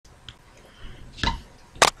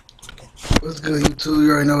What's good, YouTube?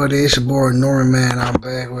 You already know what it is. Your boy Norman, man. I'm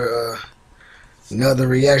back with another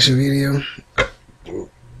reaction video.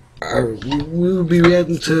 We will be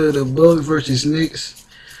reacting to the Bucks versus Knicks,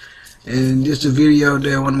 and just a video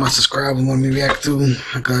that one of my subscribers wanted me to react to.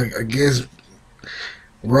 I guess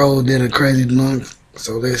Rose did a crazy dunk,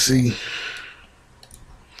 so let's see.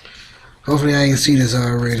 Hopefully, I ain't seen this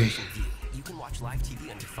already. You can watch live TV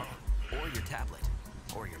on your phone, or your tablet,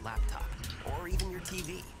 or your laptop, or even your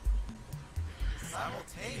TV.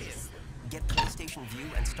 Simultaneous. Get PlayStation View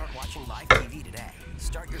and start watching live TV today.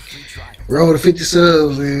 Start your free trial. Roll to 50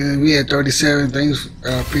 subs, and we had 37. Thanks,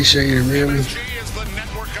 I appreciate it, really. MSG is the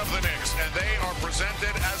network of the Knicks, and they are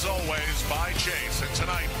presented, as always, by Chase. And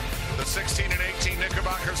tonight, the 16 and 18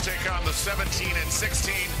 Knickerbockers take on the 17 and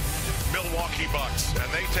 16 Milwaukee Bucks,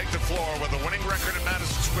 and they take the floor with a winning record at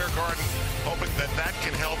Madison Square Garden, hoping that that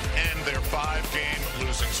can help end their 5-game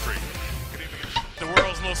losing streak. The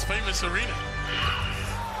world's most famous arena.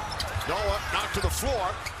 Noah knocked to the floor.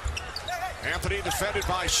 Anthony defended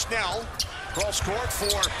by Snell. Cross court for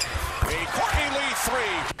a Courtney Lee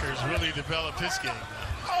three. He's really developed his game.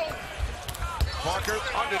 Parker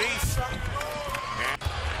underneath.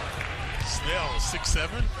 Snell,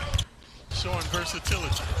 6'7", showing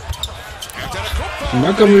versatility.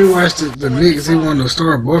 How come we watched the Knicks? He wanted to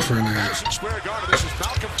start a boyfriend now. Madison Square Garden. This is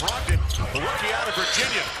Malcolm Brogdon, the rookie out of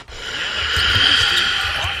Virginia.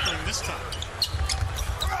 This time.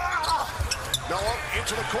 Noah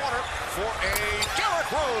into the corner for a Derrick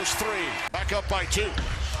Rose three. Back up by 2.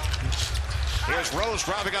 Here's Rose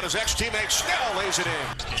driving on his ex-teammate. Snell lays it in.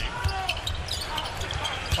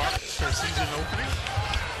 Her season opening.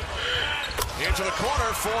 Into the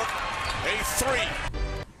corner for a 3.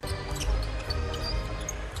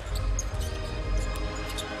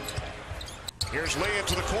 Here's Lee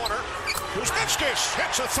into the corner. Kuzminskis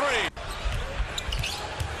hits a 3.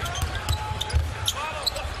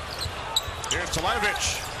 Here's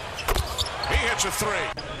Televich. He hits a 3.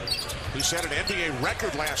 He set an NBA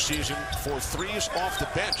record last season for threes off the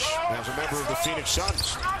bench as a member of the Phoenix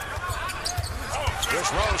Suns.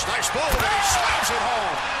 Here's Rose. Nice move, and he slams it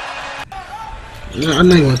home. Yeah, I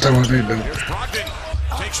know you want to talk about that, though. Here's Brogdon.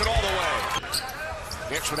 Takes it all the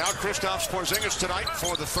way. Knicks without Kristaps Porzingis tonight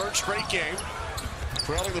for the 3rd straight game.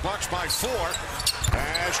 Trailing the Bucks by 4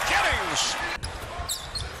 as Jennings.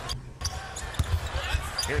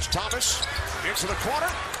 Here's Thomas into the corner.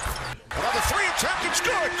 Another 3 attempt. It's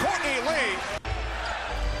good. Courtney Lee.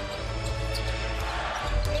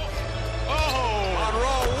 Oh,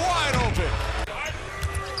 Monroe wide open.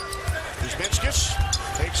 Kuzminskis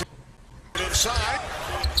takes it inside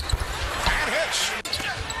and hits.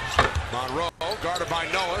 Monroe guarded by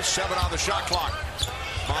Noah. 7 on the shot clock.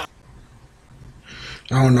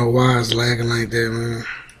 I don't know why it's lagging like that, man.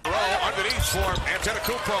 Underneath for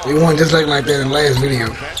Antetokounmpo. It wasn't just like that in the last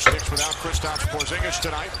video. Knicks without Kristaps Porzingis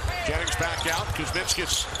tonight. Jennings back out.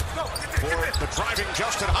 Kuzminskis for the driving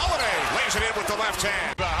Justin Holiday. Lays it in with the left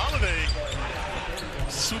hand. Holiday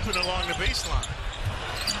swooping along the baseline.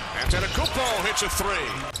 Antetokounmpo hits a 3.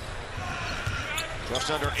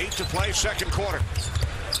 Just under 8 to play, 2nd quarter.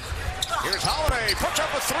 Here's Holiday. Puts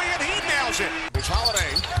up a 3 and he nails it. Here's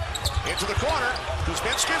Holiday into the corner.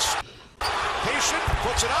 Kuzminskis. Patient,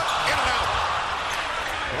 puts it up, in and out.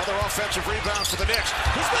 Another offensive rebound for the Knicks.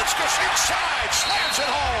 Kuzminskis inside, slams it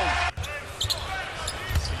home.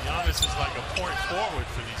 So Giannis is like a point forward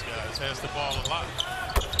for these guys. Has the ball a lot.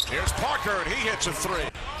 Here's Parker, and he hits a 3.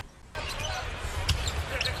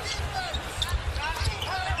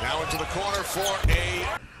 Now into the corner for a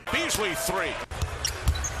Beasley 3.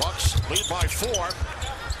 Bucks lead by 4.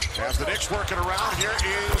 As the Knicks working around, here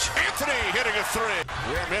is Anthony hitting a 3.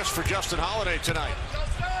 Rare miss for Justin Holiday tonight.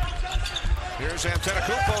 Here's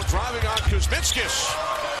Antetokounmpo driving on Kuzminskis.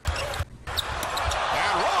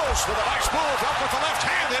 And Rose with a nice move up with the left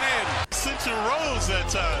hand and in. Center Rose that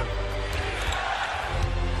time.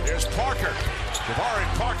 Here's Parker. Jabari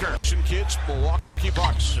Parker. Kids, Milwaukee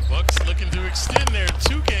Bucks. The Bucks looking to extend their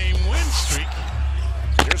 2-game win streak.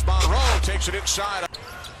 Here's Monroe, takes it inside.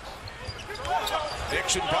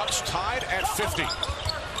 Knicks and Bucks tied at 50.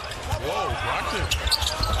 Whoa, Brogdon.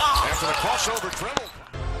 After the crossover dribble.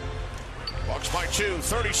 Bucks by 2,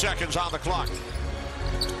 30 seconds on the clock.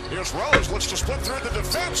 Here's Rose, looks to split through the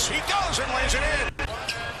defense. He does and lays it in.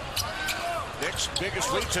 Knicks'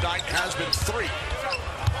 biggest lead tonight has been 3.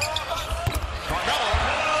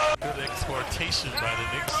 Carmelo. Good exploitation by the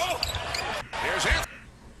Knicks. Here's Anthony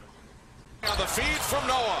on the feed from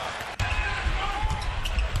Noah.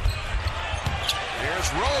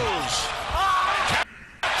 Here's Rose.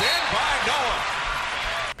 Tapped in by Noah.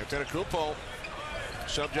 Antetokounmpo,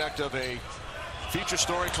 subject of a Feature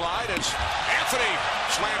story, Clyde, as Anthony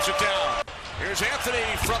slams it down. Here's Anthony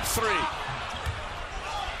from three.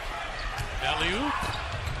 Alley-oop.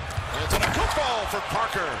 Antetokounmpo for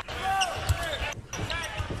Parker.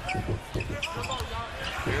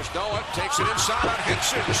 Here's Noah, takes it inside on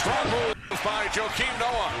Hinson. Strong move by Joakim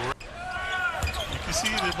Noah. You can see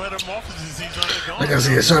the metamorphosis he's undergone. Like I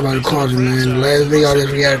said, sorry about the quality, man. The last video I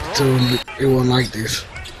just reacted to, it wasn't like this.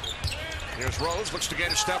 Here's Rose, looks to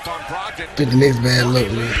get a step on Brogdon. I think the Knicks bad look,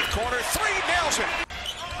 man. Corner three, nails it.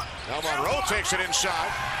 Now Monroe takes it inside,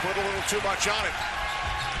 put a little too much on it.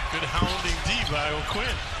 Good hounding D by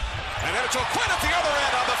O'Quinn. And then it's O'Quinn at the other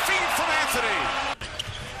end on the feed from Anthony.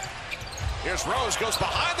 Here's Rose, goes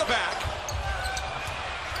behind the back.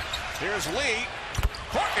 Here's Lee.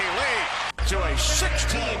 Courtney Lee to a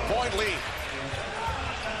 16-point lead.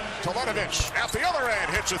 Telenovich at the other end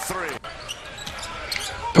hits a three.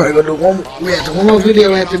 Probably gonna do one more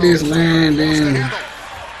video after this, man. Then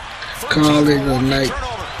call it a night.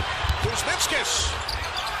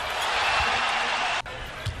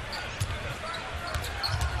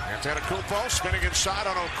 Antetokounmpo spinning inside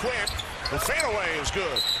on O'Quinn. The fadeaway is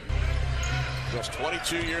good. Just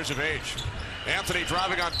 22 years of age. Anthony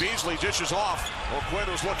driving on Beasley, dishes off. O'Quinn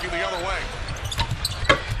was looking the other way.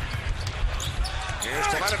 Here's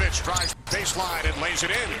Telenovich, drives baseline and lays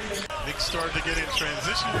it in. Knicks started to get in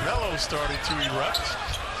transition. Melo started to erupt.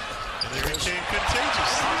 And they became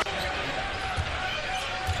contagious.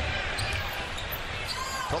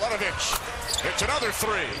 Telenovich hits another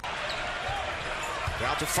three.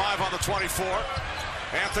 Down to 5 on the 24.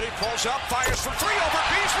 Anthony pulls up, fires from 3 over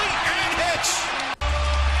Beasley, and hits.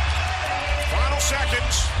 Final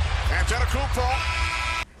seconds. Antetokounmpo.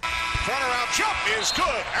 Turnaround jump is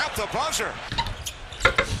good at the buzzer.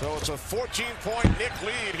 So it's a 14-point Knick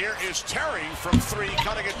lead. Here is Terry from 3,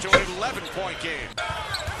 cutting it to an 11-point game.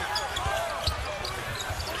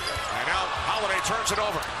 And now Holiday turns it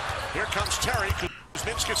over. Here comes Terry.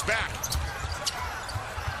 Kuzminski gets back.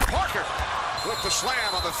 Parker with the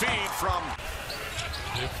slam on the feed from...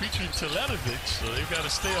 They're featuring Telenovich, so they've got to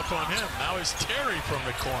stay up on him. Now it's Terry from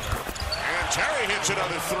the corner. And Terry hits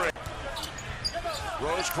another 3.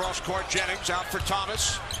 Rose cross-court, Jennings out for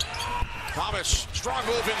Thomas. Thomas, strong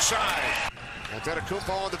move inside.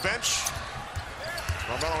 Antetokounmpo on the bench.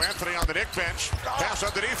 Carmelo Anthony on the Knicks bench. Pass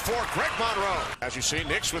underneath for Greg Monroe. As you see,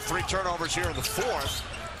 Knicks with 3 turnovers here in the 4th.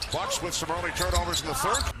 Bucks with some early turnovers in the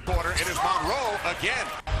 3rd quarter. It is Monroe again.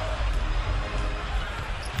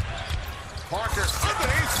 Parker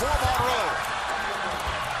underneath for Monroe.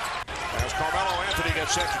 As Carmelo Anthony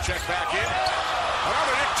gets set to check back in.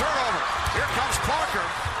 Another Knick turnover. Here comes Parker.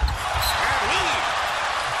 And Lee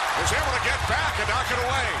is able to get back and knock it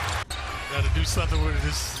away. Got to do something with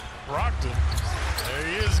this Brogdon. There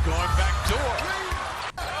he is, going back door.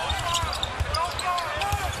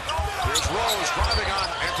 Here's Rose driving on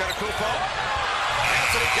Antetokounmpo.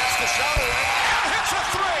 Anthony gets the shot away and hits a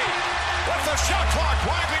 3 with the shot clock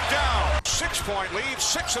winding down. 6-point lead,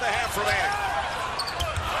 6.5 remaining.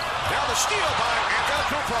 Now the steal by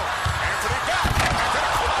Antetokounmpo. Anthony back.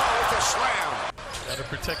 Antetokounmpo with the slam. Got to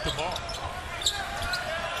protect the ball.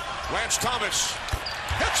 Lance Thomas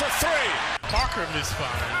hits a 3. Parker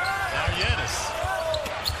misfiring. Now Giannis.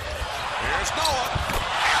 Here's Noah.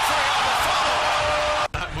 Anthony on the follow.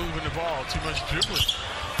 Not moving the ball. Too much dribbling.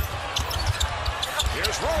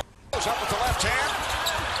 Here's Rose up with the left hand.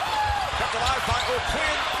 Kept alive by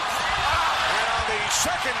O'Quinn. And on the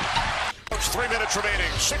second, it's 3 minutes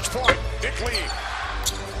remaining. 6-point Knick lead.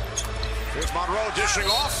 Here's Monroe dishing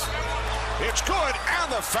off. It's good,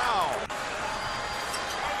 and the foul.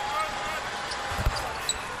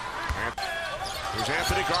 And here's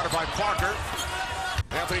Anthony guarded by Parker.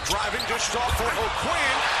 Anthony driving, dished off for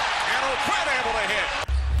O'Quinn, and O'Quinn able to hit.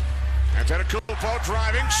 Antetokounmpo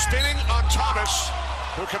driving, spinning on Thomas,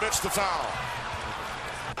 who commits the foul.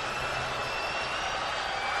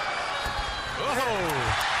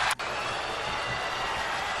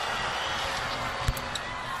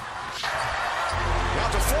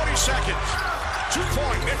 Down to 40 seconds.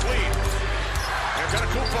 2-point Knick lead.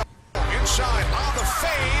 Antetokounmpo inside on the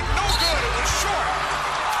fade. No good. It was short.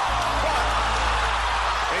 But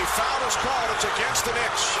a foul is called. It's against the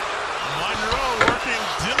Knicks. Monroe working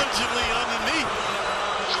diligently underneath.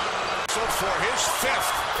 So for his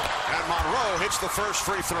 5th. And Monroe hits the first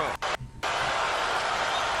free throw.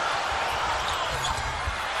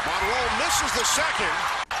 Monroe misses the second.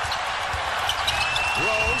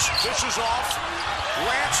 Rose dishes off.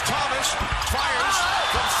 Lance Thomas fires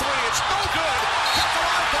from 3. It's no good. Kept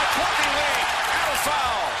alive by Courtney Lee. And a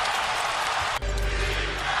foul.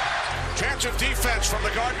 Chance of defense from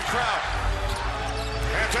the Garden crowd.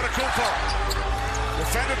 Antetokounmpo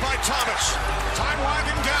Defended by Thomas. Time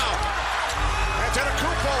winding down. And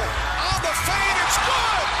Antetokounmpo on the fade. It's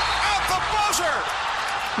good at the buzzer.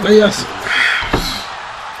 But yes,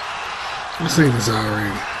 I seen this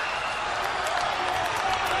already.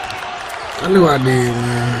 I knew I did,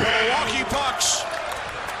 man. The Milwaukee Bucks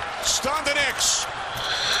stun the Knicks.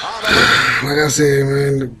 Like I said,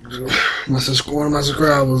 man, one of my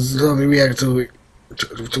subscribers told me react to it,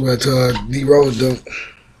 to D Rose dunk.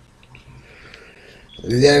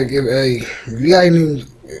 If you got any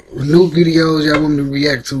new videos y'all want me to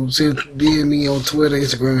react to, send DM me on Twitter,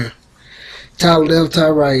 Instagram. Top left,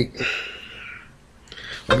 top right.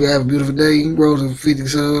 Hope you have a beautiful day. You rose to 50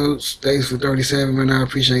 subs. Thanks for 37, man. I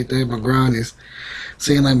appreciate that. My grind is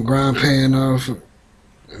seeing like my grind paying off.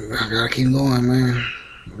 I gotta keep going, man.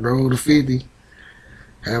 Roll to 50.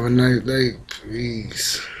 Have a nice day.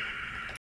 Peace.